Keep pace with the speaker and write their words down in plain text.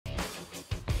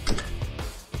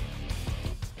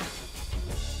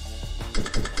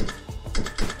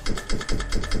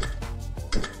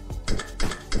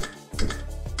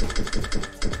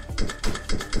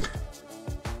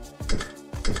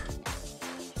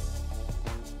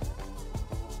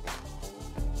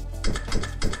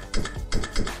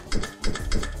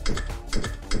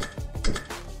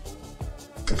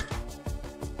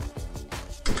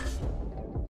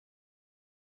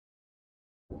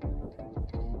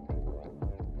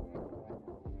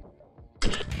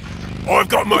I've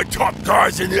got my top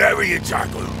guys in the area,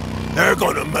 Jackal. They're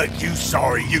gonna make you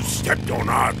sorry you stepped on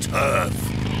our turf.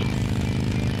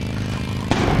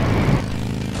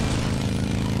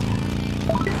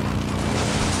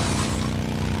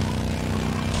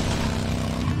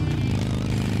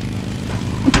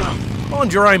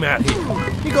 Mind your aim out here.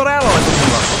 You got allies on the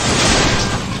road.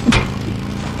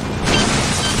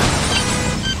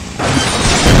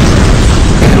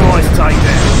 Nice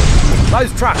takedown.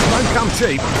 Those trucks don't come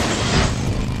cheap.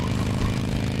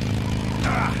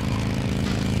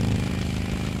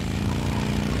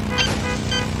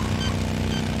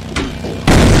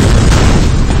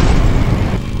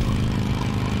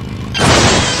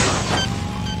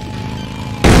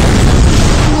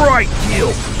 Great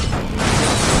kill.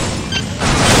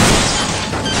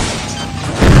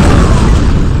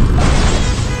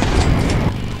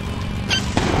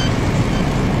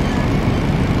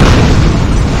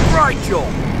 Great job.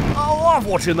 I love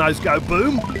watching those go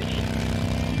boom.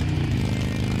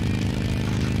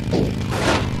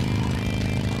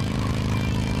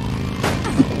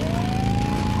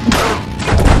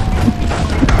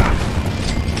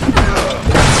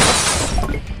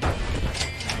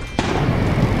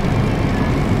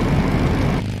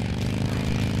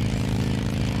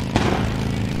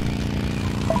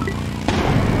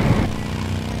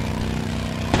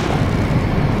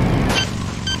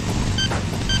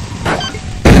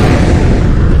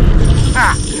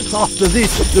 After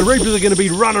this, the Reapers are going to be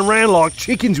running around like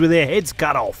chickens with their heads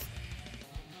cut off.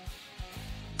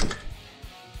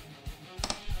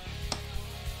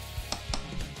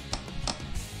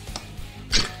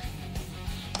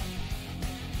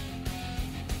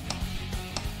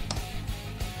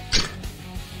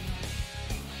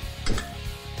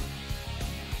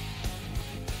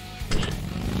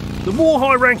 The more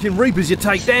high-ranking Reapers you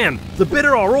take down, the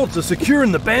better our odds of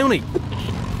securing the bounty.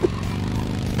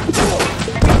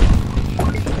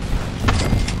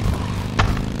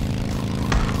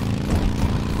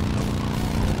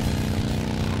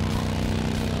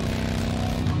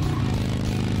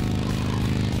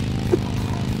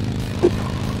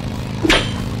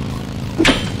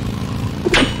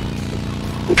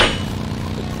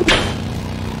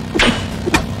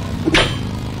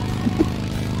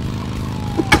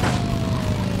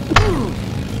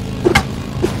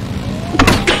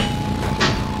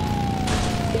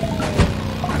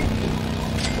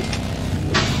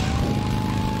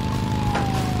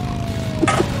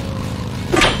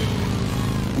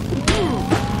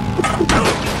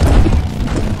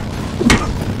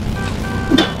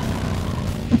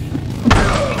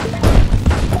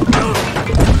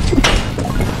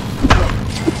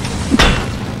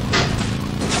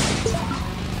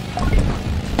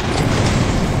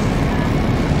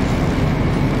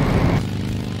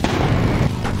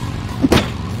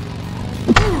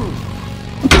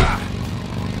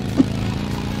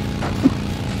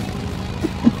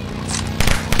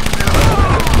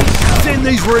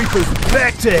 These Reapers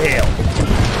back to hell.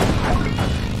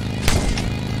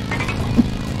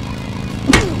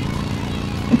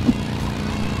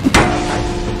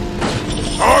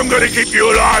 I'm gonna keep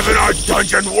you alive in our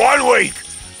dungeon 1 week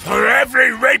for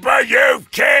every Reaper you've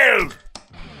killed.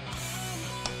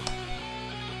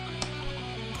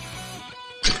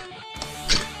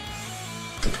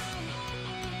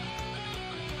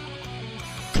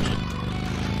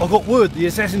 I got word the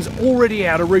assassin's already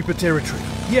out of Reaper territory.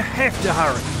 You have to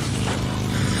hurry.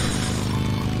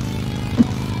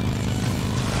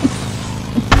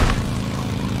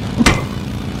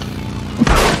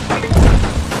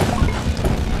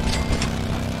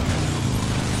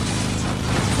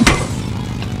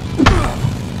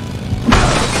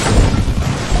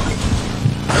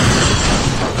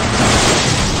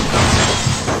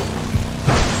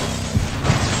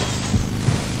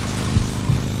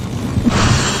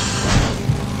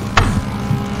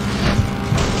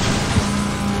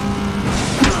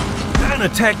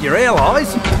 Attack your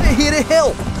allies, they're here to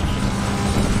help.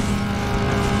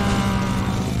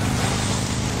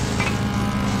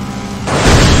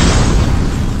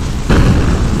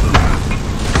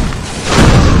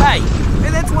 Hey,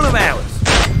 that's one of ours.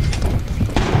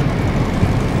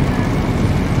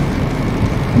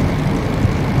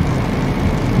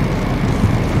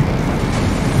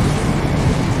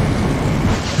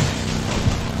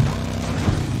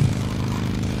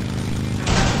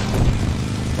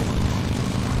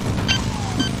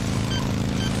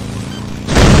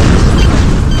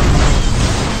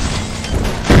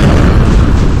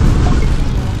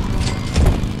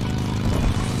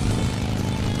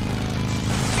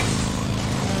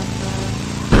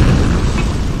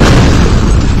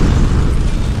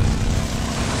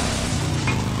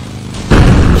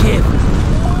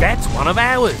 one of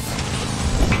ours.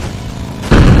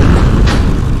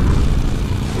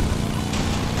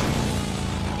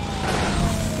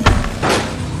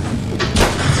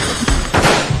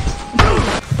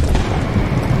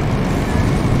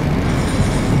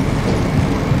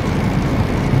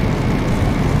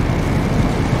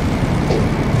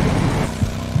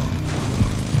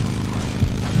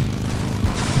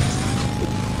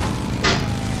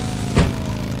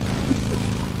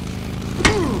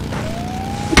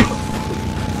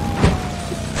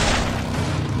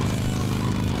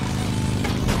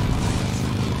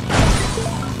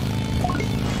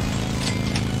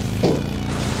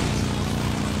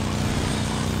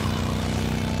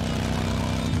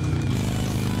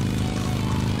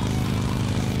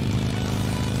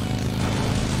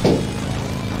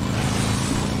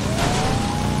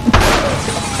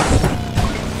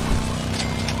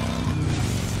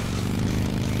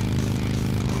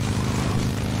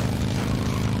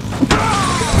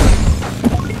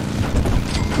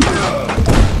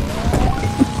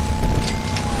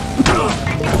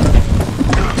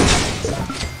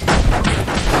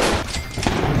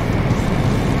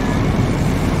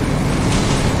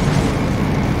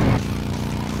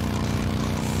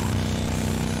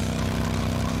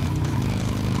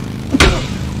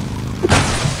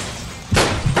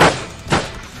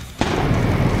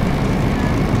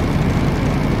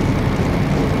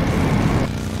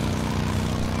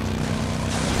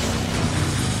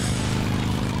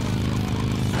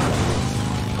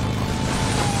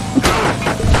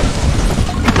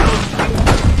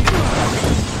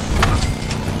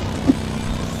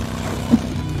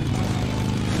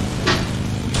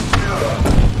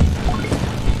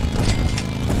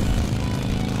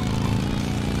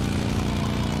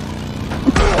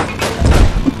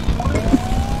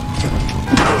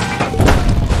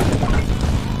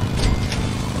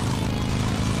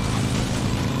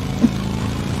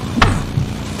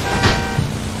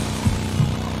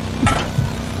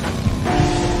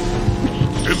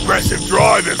 Impressive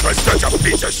driving for such a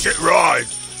piece of shit ride.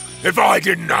 If I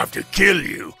didn't have to kill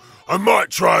you, I might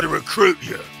try to recruit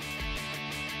you.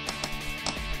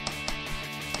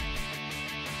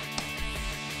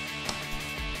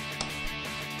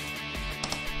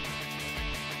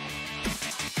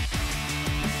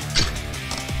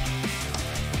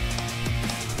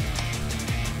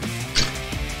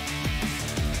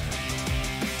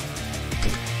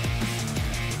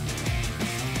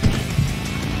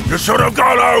 You should have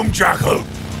gone home, Jackal.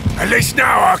 At least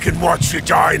now I can watch you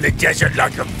die in the desert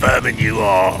like the vermin you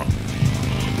are.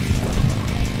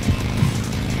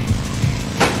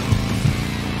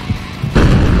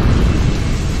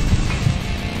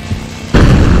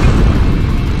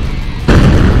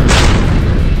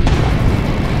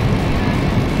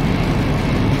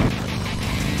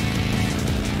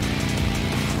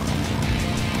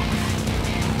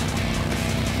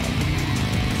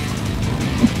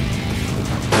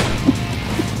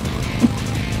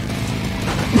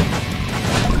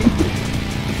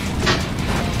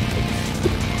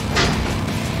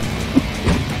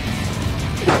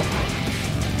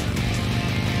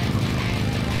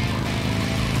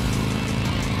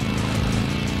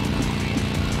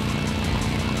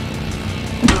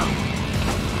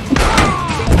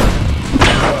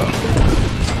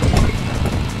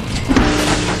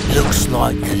 Looks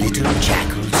like the little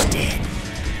jackal's dead.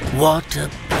 What a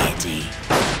pity.